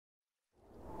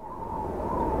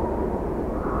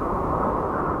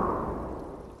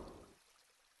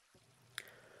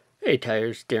Hey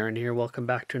Tyers, Darren here. Welcome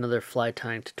back to another fly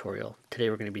tying tutorial.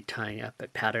 Today we're going to be tying up a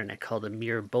pattern I call the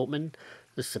Muir Boatman.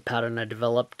 This is a pattern I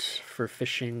developed for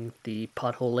fishing the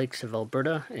pothole lakes of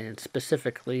Alberta and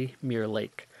specifically Muir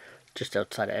Lake, just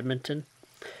outside of Edmonton.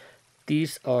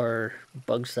 These are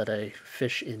bugs that I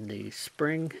fish in the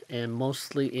spring and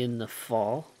mostly in the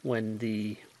fall when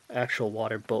the actual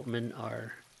water boatmen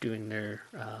are doing their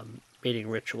mating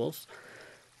rituals.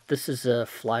 This is a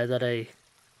fly that I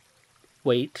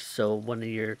weight, so when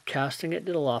you're casting it,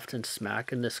 it'll often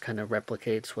smack, and this kind of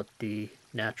replicates what the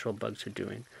natural bugs are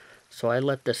doing. So I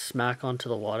let this smack onto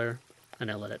the water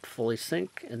and I let it fully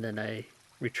sink, and then I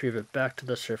retrieve it back to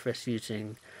the surface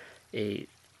using a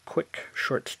quick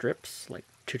short strips, like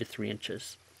 2 to 3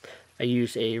 inches. I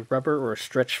use a rubber or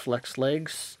stretch flex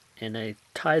legs and I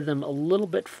tie them a little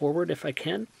bit forward if I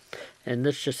can, and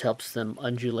this just helps them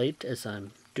undulate as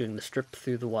I'm doing the strip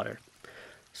through the water.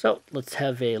 So let's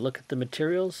have a look at the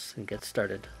materials and get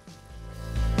started.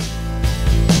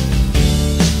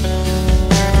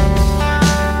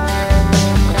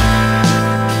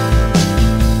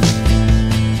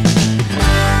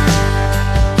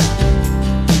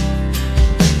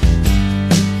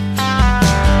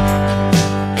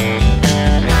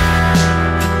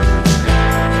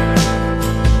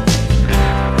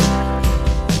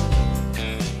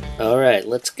 Alright,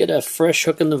 let's get a fresh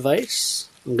hook in the vise.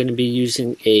 I'm going to be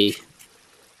using a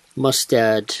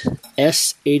Mustad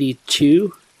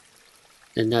S82,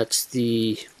 and that's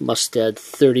the Mustad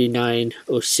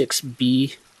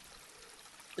 3906B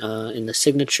in the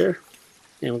signature.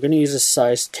 And we're going to use a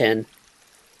size 10.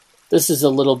 This is a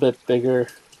little bit bigger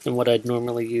than what I'd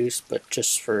normally use, but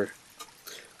just for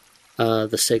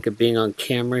the sake of being on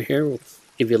camera here, we'll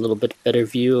give you a little bit better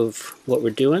view of what we're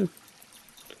doing.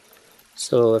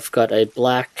 So I've got a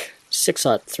black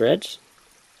 6/0 thread.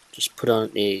 Just put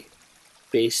on a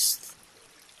base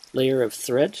layer of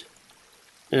thread,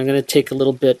 and I'm going to take a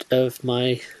little bit of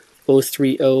my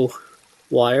 030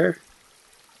 wire,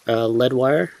 lead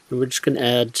wire, and we're just going to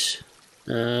add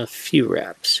a few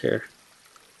wraps here,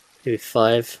 maybe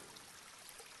 5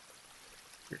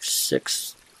 or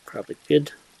 6, probably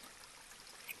good.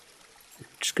 I'm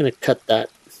just going to cut that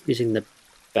using the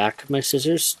back of my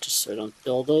scissors, just so I don't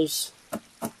dull those.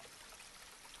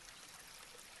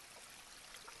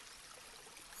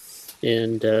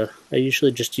 And I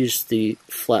usually just use the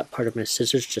flat part of my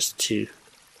scissors just to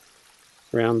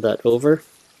round that over.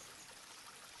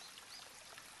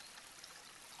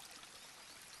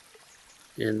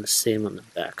 And the same on the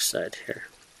back side here.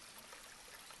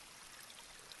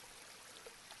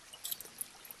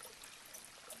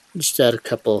 Just add a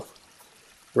couple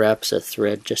wraps of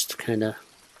thread just to kind of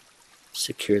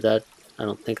secure that. I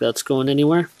don't think that's going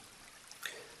anywhere.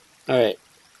 Alright,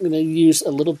 I'm going to use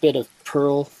a little bit of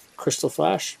pearl crystal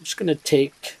flash. I'm just going to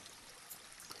take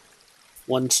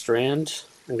one strand,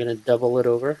 I'm going to double it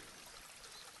over,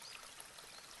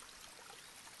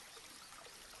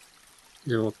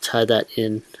 and we'll tie that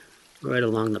in right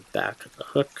along the back of the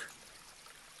hook.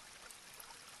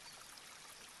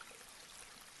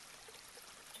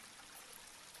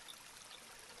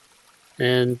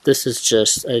 And this is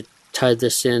just, I tied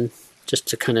this in just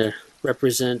to kind of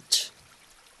represent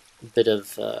a bit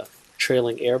of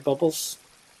trailing air bubbles.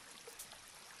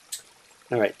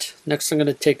 Alright, next I'm going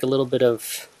to take a little bit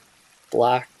of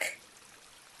black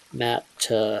matte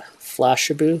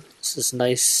flashabou. This is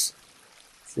nice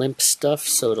limp stuff,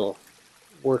 so it'll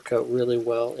work out really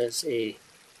well as a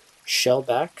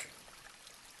shellback.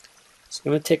 So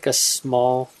I'm going to take a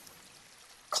small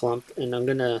clump and I'm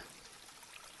going to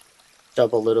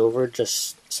double it over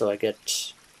just so I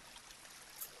get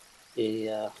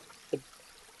a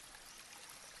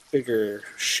bigger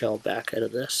shellback out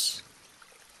of this.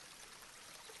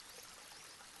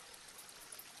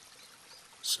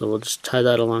 So we'll just tie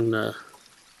that along the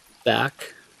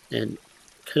back and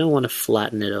kind of want to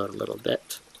flatten it out a little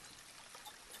bit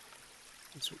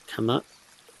as we come up.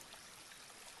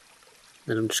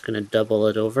 Then I'm just going to double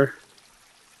it over.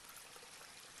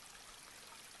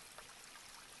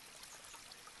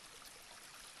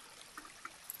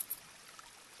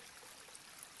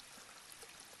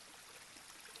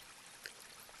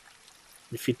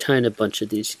 If you tie in a bunch of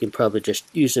these, you can probably just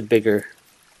use a bigger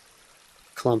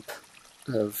clump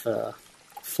of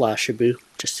flashabou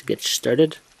just to get you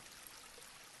started.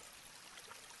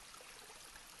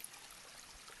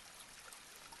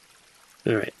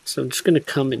 Alright, so I'm just going to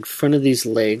come in front of these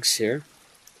legs here.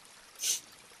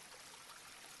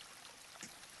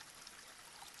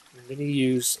 I'm going to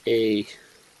use a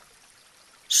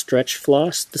stretch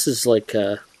floss. This is like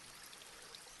a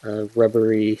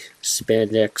rubbery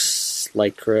spandex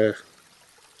lycra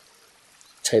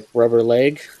type rubber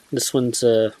leg. This one's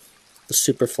a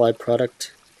Superfly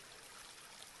product.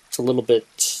 It's a little bit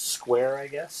square, I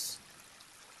guess.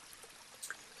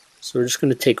 So we're just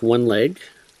going to take one leg,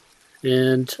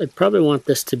 and I probably want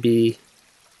this to be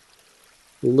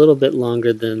a little bit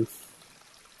longer than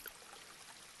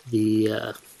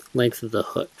the length of the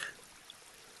hook.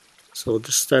 So we'll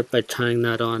just start by tying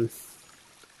that on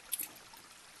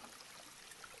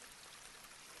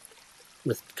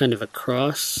with kind of a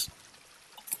cross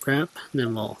wrap, and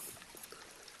then we'll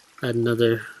add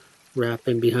another wrap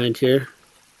in behind here.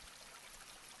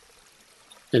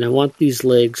 And I want these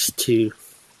legs to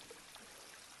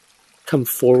come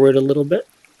forward a little bit.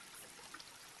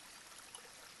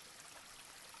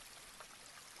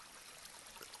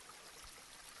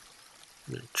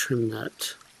 I'm going to trim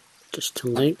that just to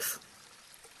length.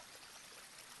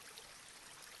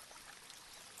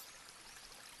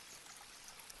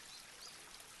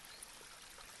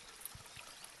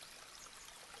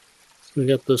 We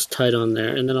got those tied on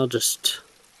there, and then I'll just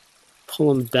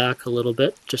pull them back a little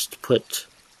bit just to put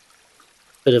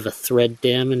a bit of a thread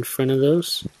dam in front of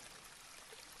those.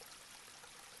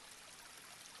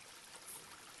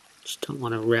 Just don't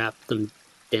want to wrap them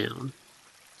down.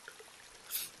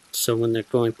 So when they're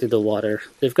going through the water,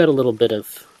 they've got a little bit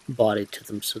of body to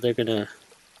them, so they're going to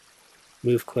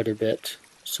move quite a bit.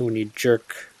 So when you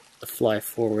jerk the fly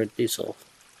forward, these will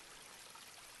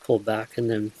pull back, and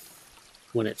then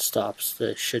when it stops,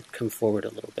 they should come forward a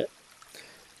little bit.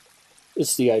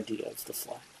 It's the idea of the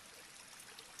fly.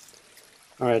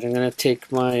 Alright, I'm going to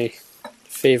take my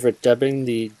favorite dubbing,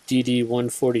 the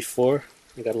DD144.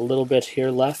 I got a little bit here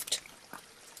left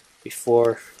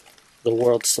before the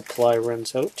world's supply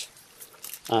runs out.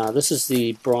 This is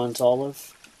the bronze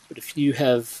olive, but if you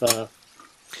have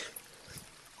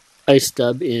ice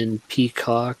dub in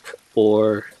peacock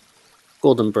or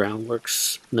golden brown,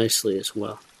 works nicely as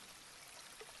well.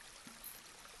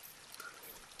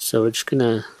 So we're just going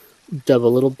to dub a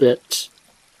little bit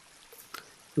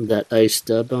of that ice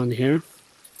dub on here.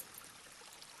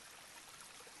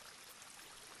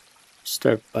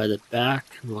 Start by the back,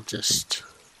 and we'll just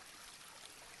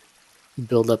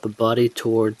build up a body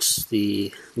towards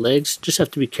the legs. Just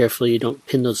have to be careful you don't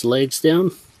pin those legs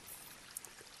down.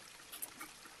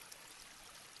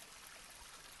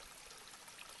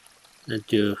 And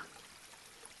do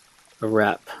a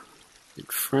wrap in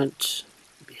front,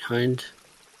 behind,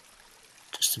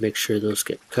 just to make sure those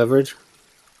get covered.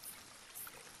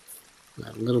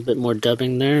 Add a little bit more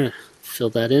dubbing there,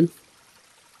 fill that in.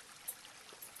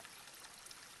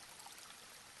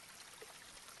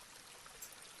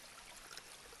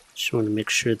 Just want to make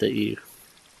sure that you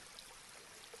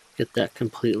get that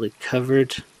completely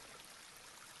covered.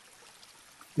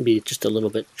 Be just a little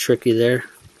bit tricky there,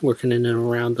 working in and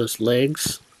around those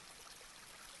legs.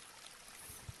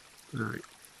 Alright.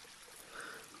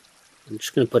 I'm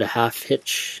just going to put a half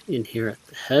hitch in here at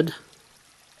the head.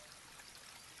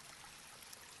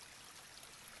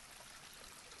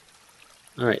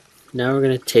 Alright, now we're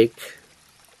going to take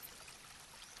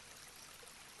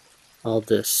all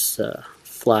this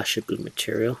flashabou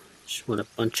material. Just want to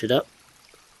bunch it up,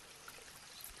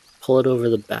 pull it over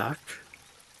the back.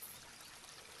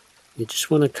 You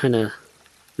just want to kind of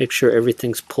make sure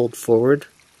everything's pulled forward.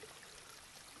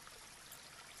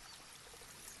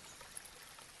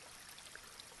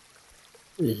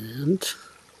 And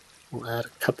we'll add a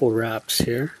couple wraps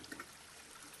here.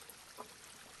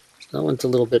 So that one's a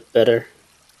little bit better.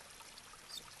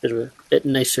 It's a bit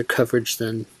nicer coverage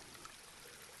than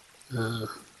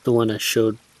the one I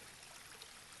showed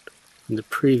in the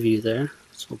preview there.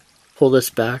 So pull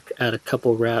this back, add a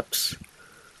couple wraps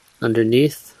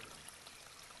underneath,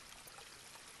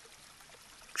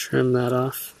 trim that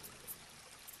off,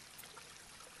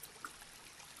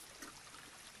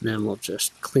 and then we'll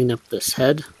just clean up this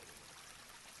head.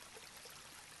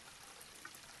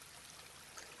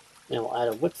 Now we'll add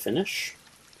a whip finish.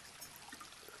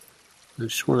 I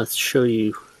just want to show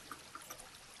you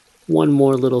one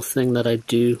more little thing that I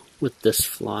do with this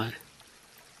fly,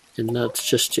 and that's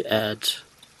just to add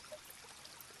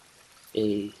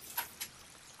a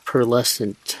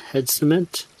pearlescent head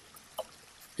cement,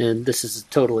 and this is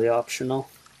totally optional,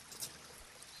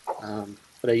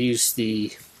 but I use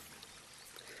the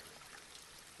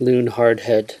Loon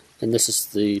Hardhead, and this is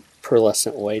the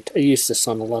pearlescent white. I use this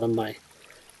on a lot of my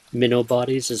minnow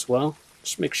bodies as well.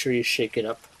 Just make sure you shake it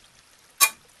up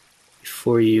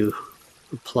before you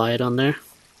apply it on there.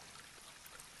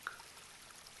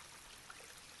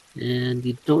 And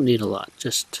you don't need a lot,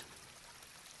 just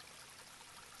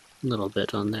a little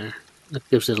bit on there. That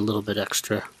gives it a little bit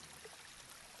extra.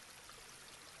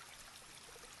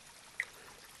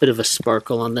 Bit of a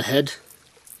sparkle on the head.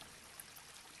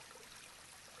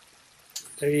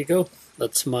 There you go.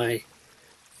 That's my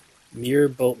Muir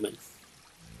Boatman.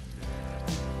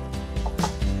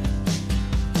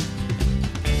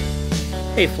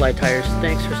 Hey fly tyers,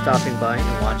 thanks for stopping by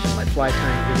and watching my fly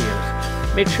tying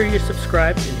videos. Make sure you're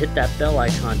subscribed and hit that bell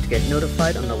icon to get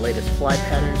notified on the latest fly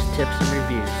patterns, tips, and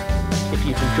reviews. If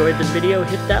you've enjoyed the video,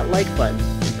 hit that like button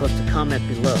and post a comment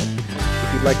below.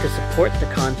 If you'd like to support the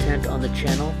content on the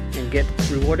channel and get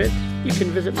rewarded, you can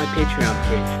visit my Patreon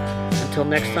page. Until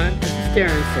next time, this is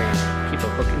Darren saying, keep a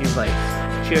hook in your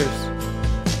vise. Cheers.